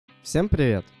Всем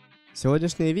привет!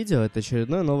 Сегодняшнее видео — это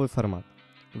очередной новый формат.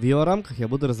 В его рамках я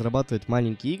буду разрабатывать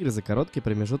маленькие игры за короткий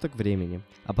промежуток времени,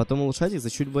 а потом улучшать их за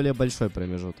чуть более большой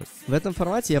промежуток. В этом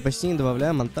формате я почти не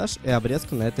добавляю монтаж и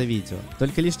обрезку на это видео,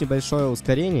 только лишь небольшое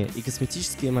ускорение и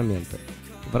косметические моменты.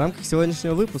 В рамках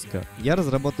сегодняшнего выпуска я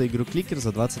разработаю игру Кликер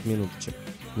за 20 минуточек.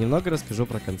 Немного расскажу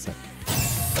про концепт.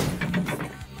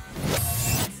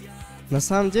 На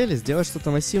самом деле, сделать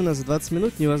что-то массивное за 20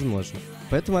 минут невозможно,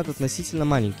 поэтому это относительно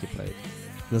маленький проект.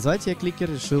 Назвать я Кликер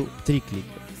решил 3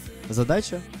 клика.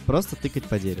 Задача – просто тыкать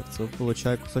по деревцу,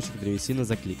 получая кусочек древесины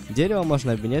за клик. Дерево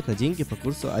можно обменять на деньги по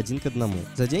курсу 1 к 1.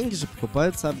 За деньги же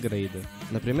покупаются апгрейды.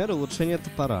 Например, улучшение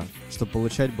топора, чтобы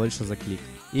получать больше за клик.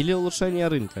 Или улучшение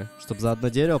рынка, чтобы за одно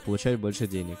дерево получать больше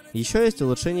денег. Еще есть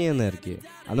улучшение энергии.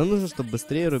 Оно нужно, чтобы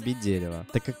быстрее рубить дерево,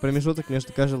 так как промежуток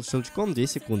между каждым щелчком 2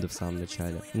 секунды в самом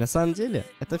начале. И на самом деле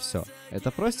это все.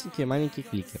 Это простенький маленький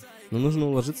кликер, но нужно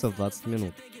уложиться в 20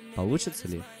 минут. Получится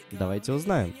ли? Давайте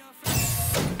узнаем.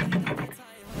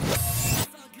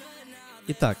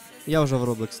 Итак, я уже в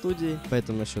Roblox студии,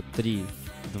 поэтому на счет 3,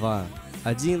 2,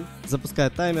 1, запускаю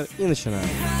таймер и начинаю.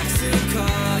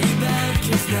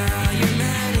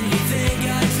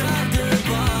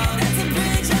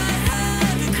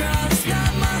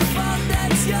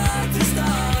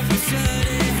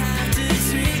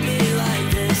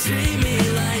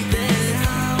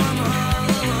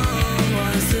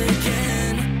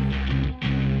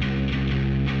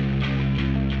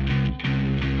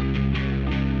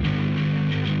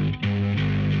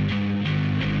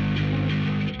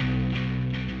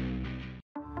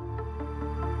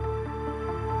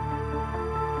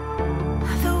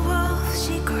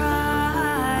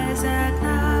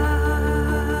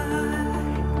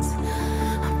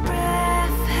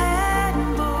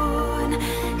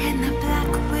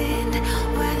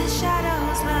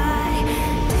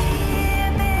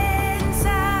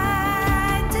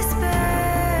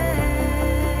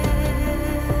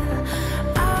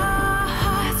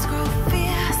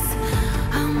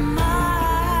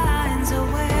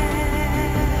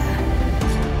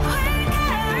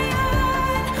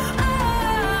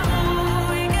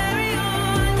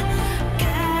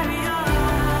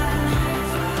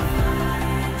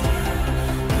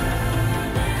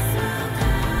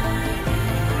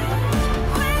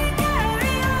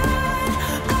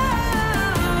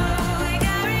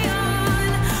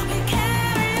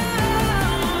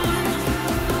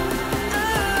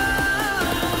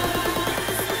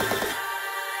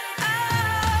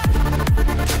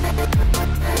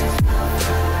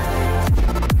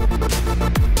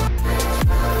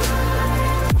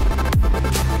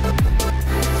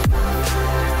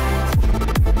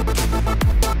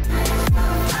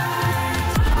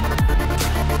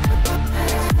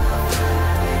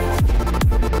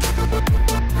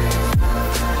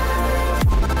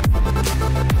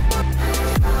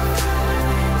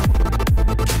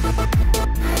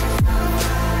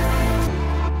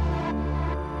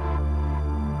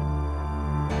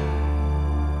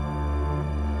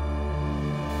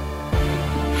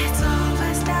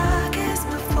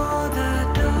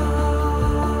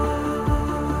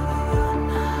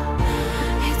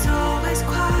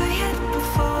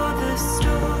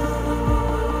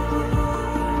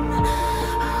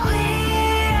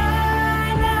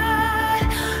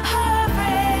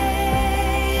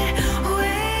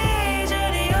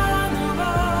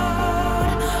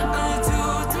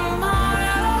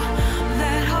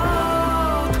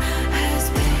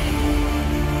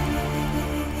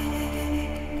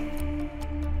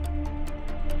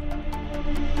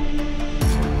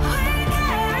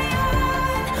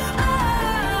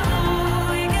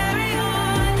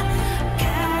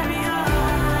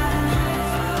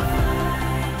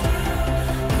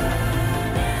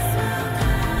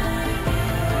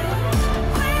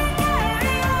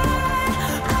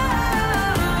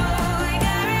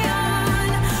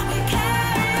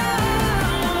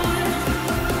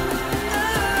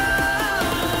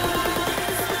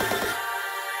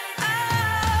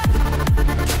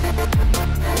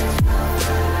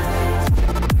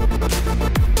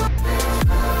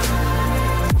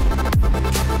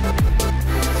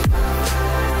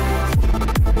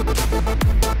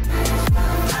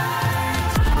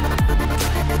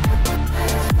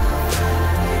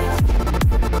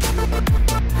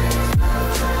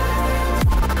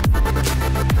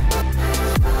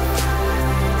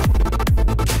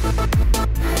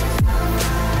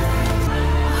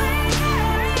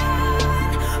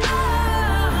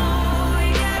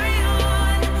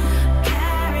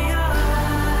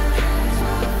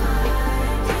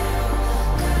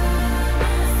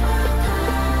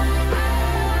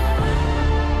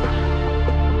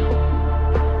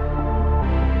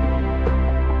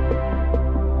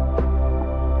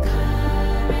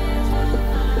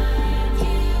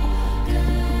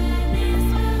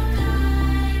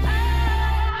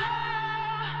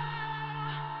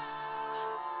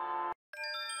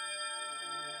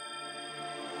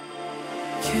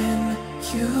 Can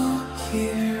you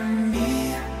hear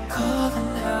me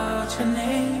calling out your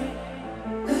name?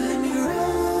 Let me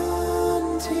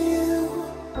run to you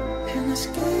and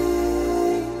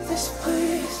escape this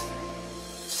place.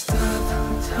 Stop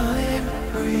time,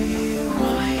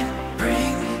 rewind,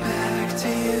 bring me back to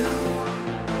you.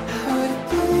 How would it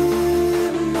be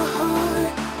in my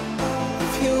heart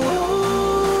if you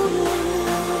only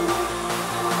knew?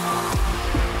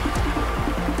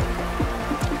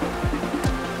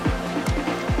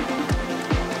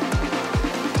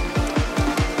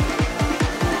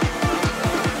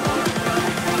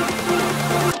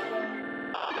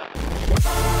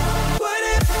 What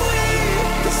if we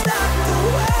could stop the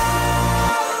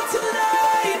world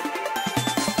tonight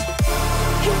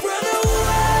and run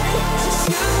away, just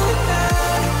you and I,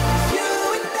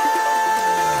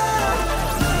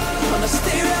 wanna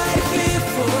stay right here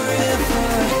forever,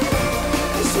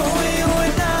 'cause when we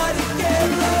were not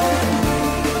together,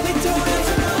 we don't have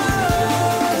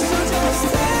tomorrow, so just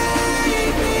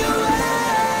take me away.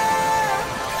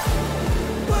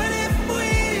 What if we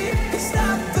could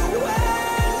stop the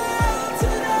world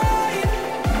tonight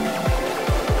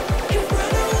and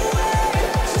run away,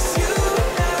 just you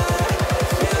and I,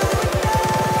 you and I.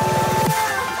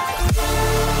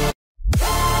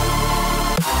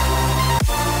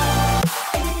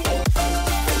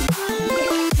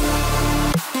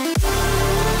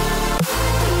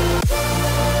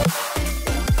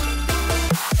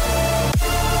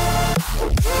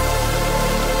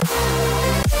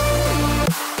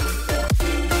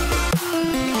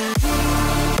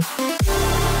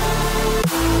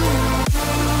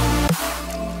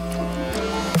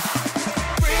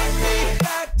 Bring me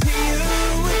back to you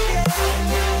again.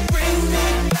 Bring me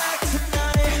back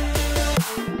tonight.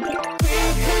 We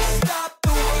can stop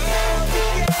the world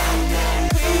again.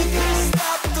 We can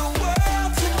stop the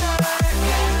world tonight.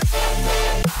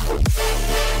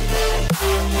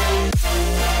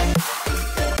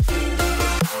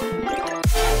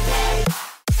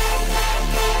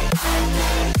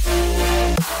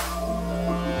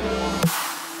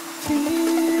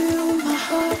 Feel my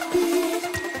heartbeat,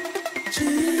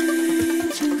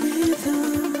 changing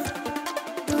rhythm.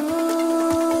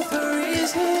 Know the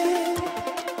reason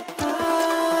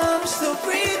I'm still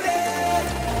breathing.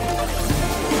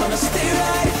 Wanna stay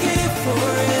right here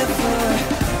forever,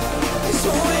 'cause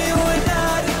when we were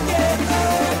not together,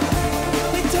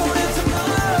 we don't have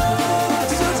tomorrow,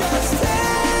 so just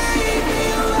take me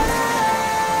away.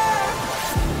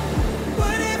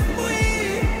 What if we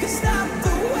could stop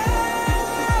the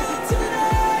world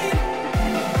tonight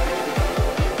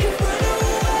and run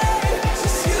away,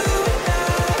 just you and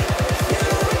I, you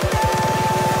and I.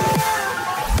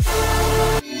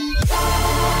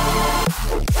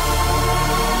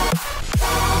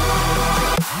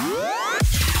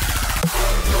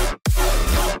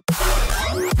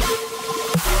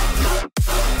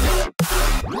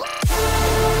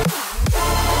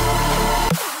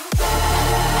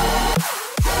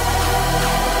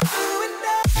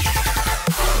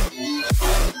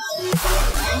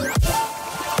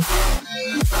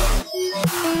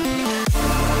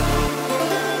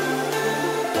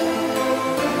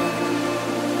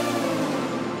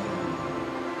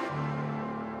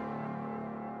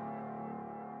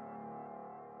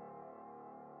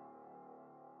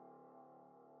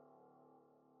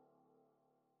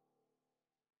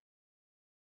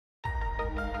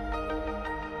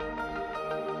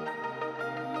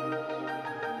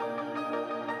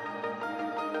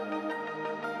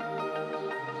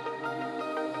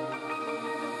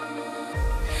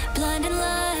 Blinding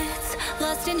lights,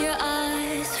 lost in your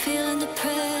eyes, feeling the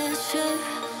pressure.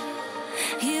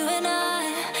 You and I,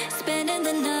 spending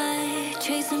the night,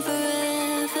 chasing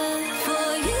forever. For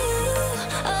you,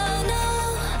 oh no,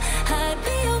 I'd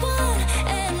be your one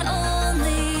and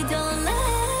only. Don't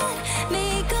let me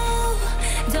go,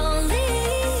 don't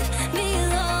leave me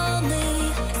lonely.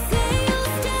 Say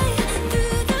you'll stay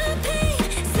through the pain,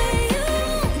 say you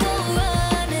won't go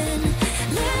running.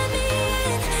 Let me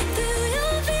in through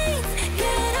your veins,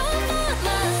 get off of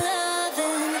my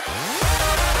loving.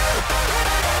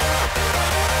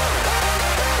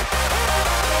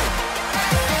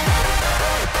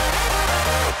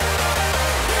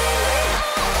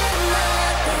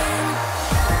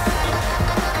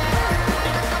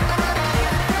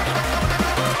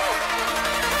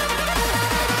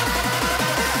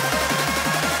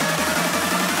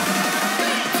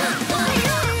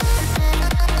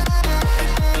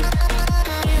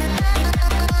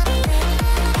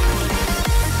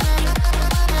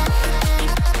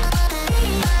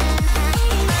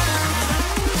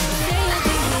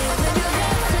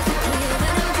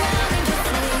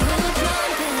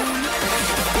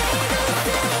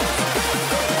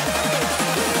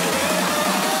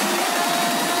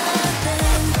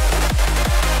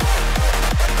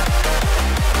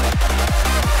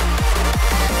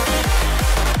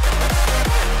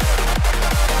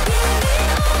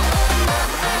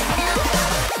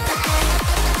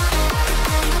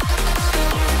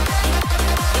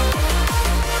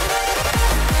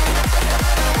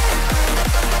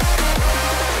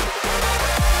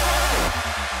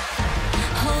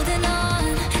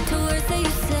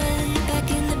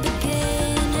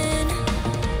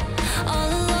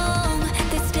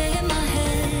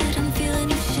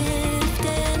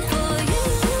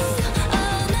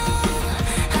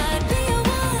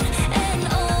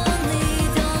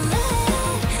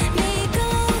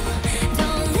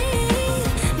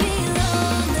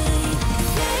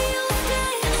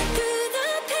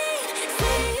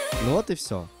 Ну вот и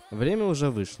все. Время уже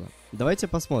вышло. Давайте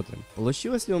посмотрим,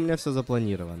 получилось ли у меня все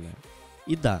запланированное.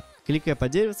 И да, кликая по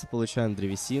деревцу, получаем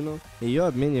древесину, ее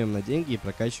обмениваем на деньги и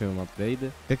прокачиваем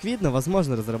апгрейды. Как видно,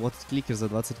 возможно разработать кликер за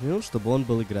 20 минут, чтобы он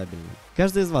был играбельным.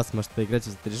 Каждый из вас может поиграть в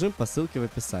этот режим по ссылке в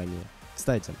описании.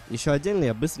 Кстати, еще отдельно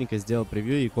я быстренько сделал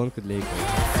превью и иконку для игры.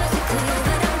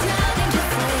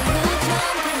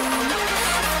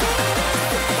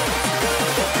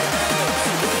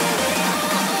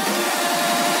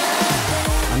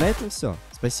 А на этом все.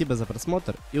 Спасибо за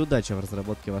просмотр и удачи в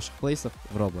разработке ваших плейсов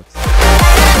в Roblox.